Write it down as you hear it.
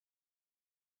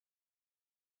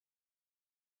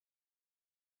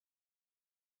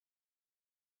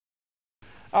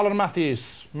Alan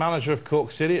Mathews, manager of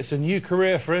Cork City. It's a new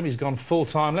career for him. He's gone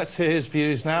full-time. Let's hear his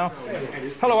views now.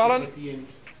 Hello, Alan.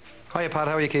 Hiya, Pat.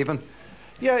 How are you keeping?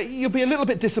 Yeah, you'll be a little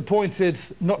bit disappointed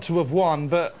not to have won,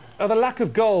 but the lack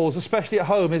of goals, especially at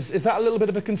home, is that a little bit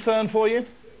of a concern for you?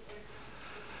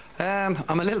 I'm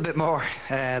a little bit more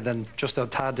than just a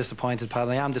tad disappointed, Pat.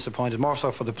 I am disappointed, more so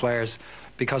for the players,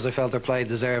 because I felt their play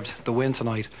deserved the win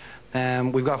tonight.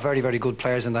 We've got very, very good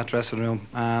players in that dressing room,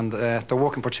 and they're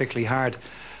working particularly hard.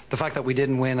 The fact that we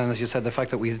didn't win, and as you said, the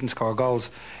fact that we didn't score goals,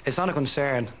 it's not a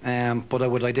concern, but I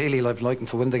would ideally like them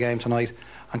to win the game tonight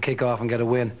and kick off and get a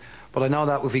win. But I know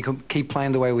that if we keep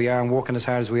playing the way we are and working as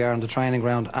hard as we are on the training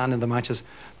ground and in the matches,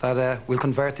 that we'll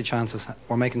convert the chances.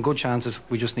 We're making good chances,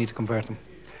 we just need to convert them.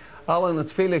 Alan,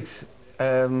 it's Felix.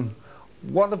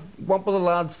 What were the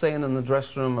lads saying in the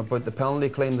dressing room about the penalty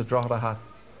claim that Drogheda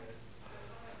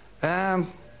had?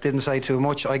 Didn't say too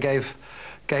much. I gave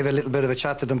a little bit of a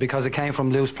chat to them because it came from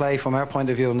loose play from our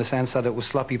point of view, in the sense that it was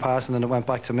sloppy passing and it went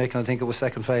back to Mick, and I think it was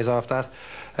second phase off that.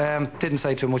 Didn't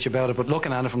say too much about it, but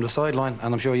looking at it from the sideline,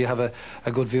 and I'm sure you have a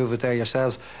good view of it there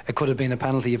yourselves, it could have been a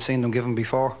penalty you've seen them given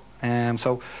before.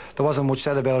 So there wasn't much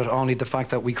said about it, only the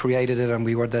fact that we created it and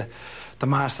we were the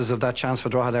masters of that chance for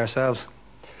Drogheda ourselves.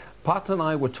 Pat and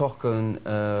I were talking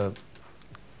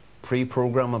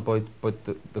pre-programme about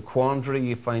the quandary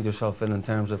you find yourself in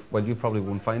terms of, well, you probably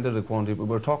won't find it a quandary, but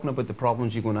we're talking about the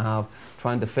problems you're going to have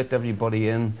trying to fit everybody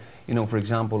in. You know, for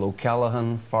example,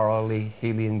 O'Callaghan, Farrelly,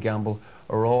 Healy and Gamble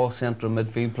are all central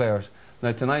midfield players.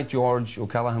 Now tonight George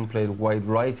O'Callaghan played wide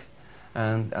right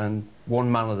and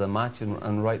won man of the match,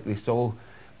 and rightly so.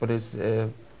 But it's, I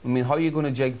mean, how are you going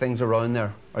to jig things around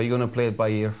there? Are you going to play it by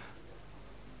ear?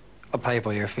 I'll play it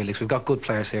by ear, Felix. We've got good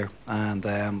players here, and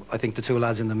I think the two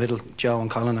lads in the middle, Joe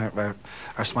and Colin, are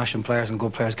smashing players and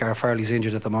good players. Gareth Farley's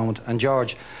injured at the moment, and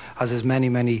George has his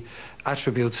many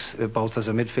attributes, both as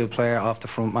a midfield player, off the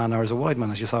front man, or as a wide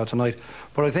man, as you saw tonight.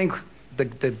 But I think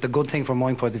the good thing from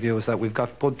my point of view is that we've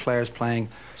got good players playing,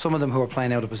 some of them who are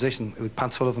playing out of position. With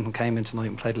Pat Sullivan, who came in tonight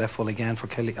and played left full again for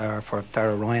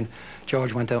Dara Ryan.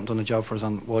 George went out and done a job for us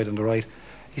on wide on the right.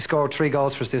 He scored 3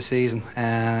 goals for us this season,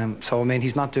 so I mean,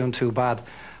 he's not doing too bad.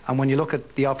 And when you look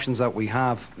at the options that we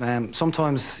have,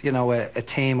 sometimes, you know, a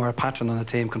team or a pattern on a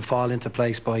team can fall into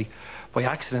place by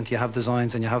accident. You have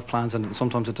designs and you have plans, and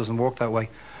sometimes it doesn't work that way.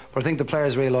 But I think the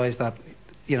players realise that,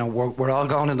 you know, we're all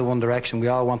going in the one direction. We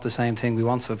all want the same thing. We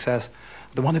want success.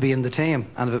 They want to be in the team,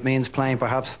 and if it means playing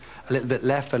perhaps a little bit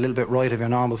left, a little bit right of your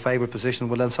normal favourite position,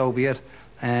 well then so be it.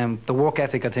 The work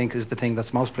ethic, I think, is the thing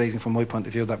that's most pleasing from my point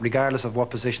of view, that regardless of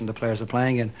what position the players are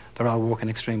playing in, they're all working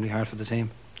extremely hard for the team.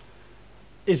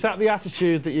 Is that the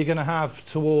attitude that you're going to have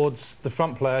towards the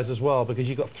front players as well? Because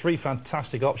you've got 3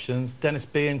 fantastic options. Dennis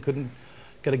Behan couldn't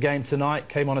get a game tonight,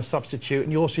 came on a substitute,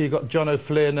 and you've got John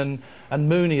O'Flynn and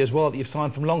Mooney as well that you've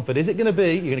signed from Longford. Is it going to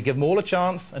be, you're going to give them all a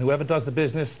chance, and whoever does the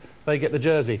business, they get the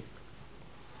jersey?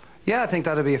 Yeah, I think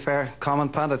that'd be a fair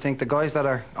comment, Pat. I think the guys that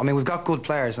are, I mean, we've got good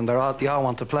players, and they all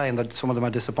want to play, and that some of them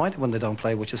are disappointed when they don't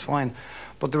play, which is fine.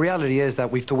 But the reality is that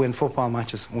we've to win football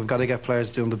matches. We've got to get players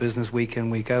doing the business week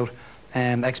in, week out.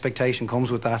 Expectation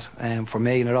comes with that for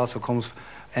me, and it also comes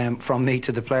from me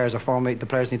to the players, or for me. The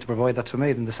players need to provide that to me,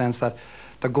 in the sense that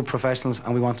they're good professionals,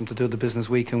 and we want them to do the business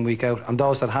week in, week out. And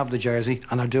those that have the jersey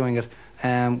and are doing it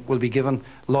will be given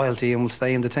loyalty and will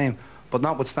stay in the team. But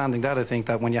notwithstanding that, I think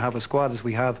that when you have a squad as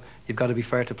we have, you've got to be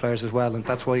fair to players as well, and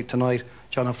that's why tonight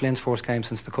John O'Flynn's first game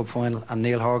since the cup final, and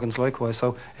Neil Horgan's likewise.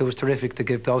 So it was terrific to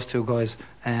give those 2 guys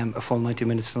a full 90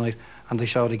 minutes tonight, and they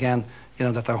showed again, you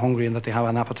know, that they're hungry and that they have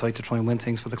an appetite to try and win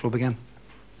things for the club again.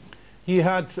 You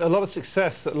had a lot of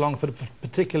success at Longford,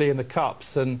 particularly in the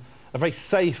Cups, and a very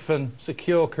safe and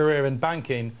secure career in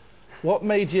banking. What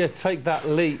made you take that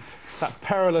leap, that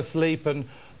perilous leap, and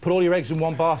put all your eggs in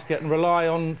one basket and rely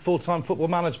on full-time football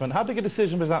management? How big a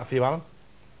decision was that for you, Alan?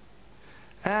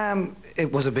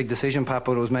 It was a big decision, Pat,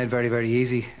 but it was made very, very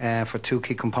easy for 2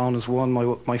 key components. One,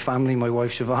 my family, my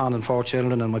wife Siobhan and 4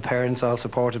 children, and my parents all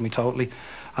supported me totally.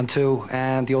 And 2,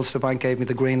 the Ulster Bank gave me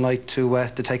the green light to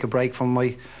take a break from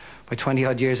my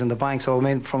 20-odd years in the bank. So I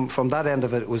mean, from that end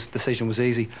of it, decision was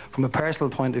easy. From a personal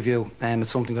point of view,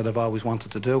 it's something that I've always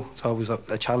wanted to do. It's always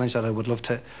a challenge that I would love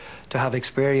to have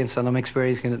experience, and I'm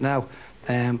experiencing it now.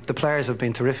 The players have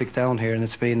been terrific down here, and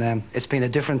it's been a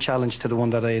different challenge to the one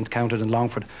that I encountered in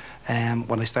Longford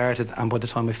when I started, and by the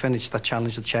time I finished, that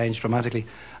challenge had changed dramatically,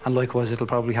 and likewise it'll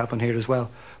probably happen here as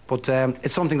well. But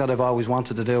it's something that I've always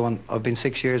wanted to do, and I've been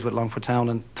 6 years with Longford Town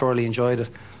and thoroughly enjoyed it.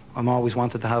 I'm always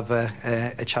wanted to have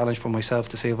a challenge for myself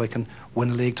to see if I can win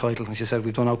a league title. As you said,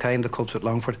 we've done okay in the Cups with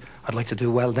Longford. I'd like to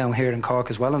do well down here in Cork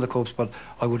as well in the Cups, but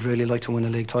I would really like to win a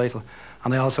league title.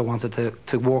 And I also wanted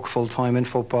to work full time in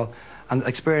football and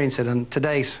experience it. And to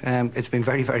date, it's been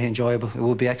very, very enjoyable. It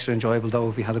would be extra enjoyable though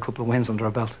if we had a couple of wins under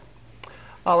our belt.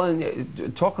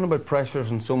 Alan, talking about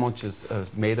pressures, and so much is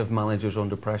made of managers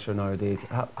under pressure nowadays,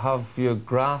 have you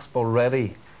grasped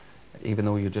already, even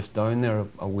though you're just down there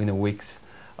a win a weeks,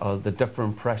 the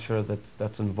different pressure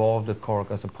that's involved at Cork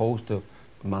as opposed to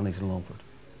managing Longford?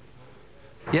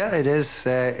 Yeah, it is.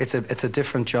 It's a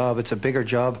different job. It's a bigger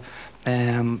job.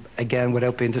 Again,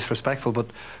 without being disrespectful, but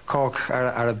Cork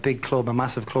are a big club, a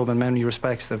massive club in many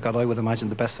respects. They've got, I would imagine,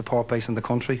 the best support base in the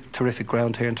country. Terrific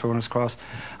ground here in Turner's Cross,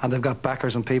 and they've got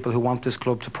backers and people who want this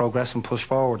club to progress and push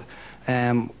forward.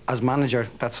 As manager,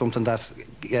 that's something that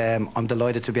I'm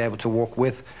delighted to be able to work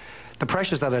with. The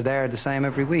pressures that are there are the same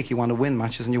every week. You want to win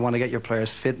matches and you want to get your players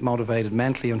fit, motivated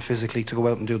mentally and physically to go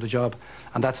out and do the job.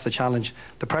 And that's the challenge.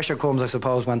 The pressure comes, I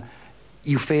suppose, when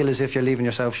you feel as if you're leaving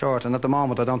yourself short. And at the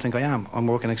moment, I don't think I am. I'm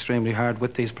working extremely hard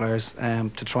with these players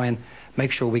to try and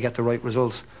make sure we get the right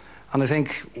results. And I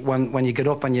think when you get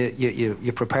up and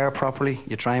you prepare properly,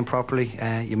 you train properly,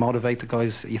 you motivate the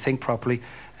guys, you think properly,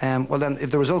 well then,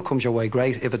 if the result comes your way,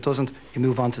 great. If it doesn't, you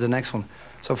move on to the next one.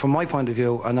 So from my point of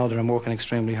view, I know that I'm working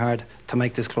extremely hard to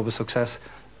make this club a success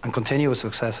and continue a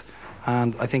success.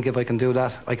 And I think if I can do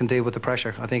that, I can deal with the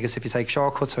pressure. I think it's if you take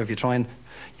shortcuts or if you try and,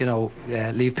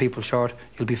 leave people short,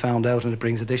 you'll be found out, and it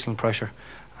brings additional pressure.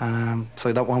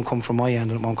 So that won't come from my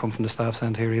end, and it won't come from the staff's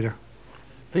end here either.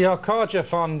 The Arcadia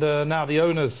Fund are now the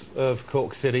owners of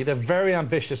Cork City. They're very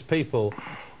ambitious people.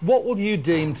 What will you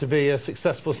deem to be a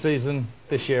successful season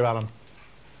this year, Alan?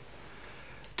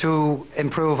 To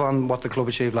improve on what the club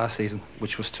achieved last season,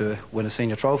 which was to win a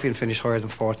senior trophy and finish higher than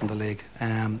fourth in the league.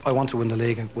 I want to win the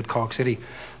league with Cork City.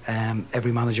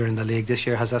 Every manager in the league this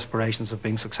year has aspirations of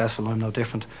being successful. I'm no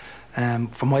different.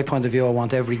 From my point of view, I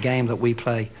want every game that we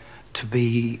play to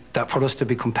be for us to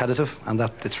be competitive, and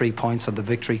that the 3 points of the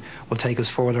victory will take us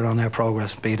further on our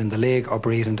progress, be it in the league or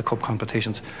be it in the cup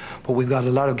competitions. But we've got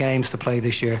a lot of games to play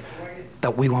this year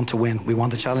that we want to win. We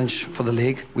want a challenge for the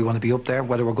league. We want to be up there.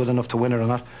 Whether we're good enough to win it or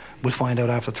not, we'll find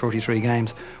out after 33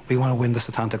 games. We want to win the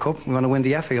Setanta Cup. We want to win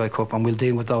the FAI Cup, and we'll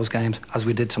deal with those games as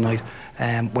we did tonight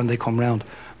when they come round.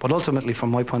 But ultimately,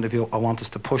 from my point of view, I want us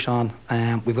to push on.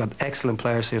 We've got excellent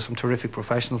players here, some terrific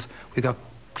professionals. We've got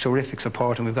terrific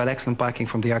support, and we've got excellent backing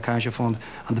from the Arcadia Fund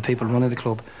and the people running the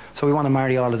club. So we want to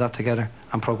marry all of that together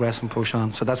and progress and push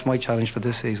on. So that's my challenge for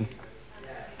this season.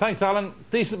 Thanks, Alan.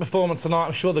 Decent performance tonight.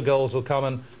 I'm sure the goals will come,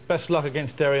 and best luck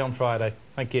against Derry on Friday.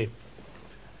 Thank you.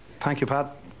 Thank you,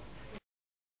 Pat.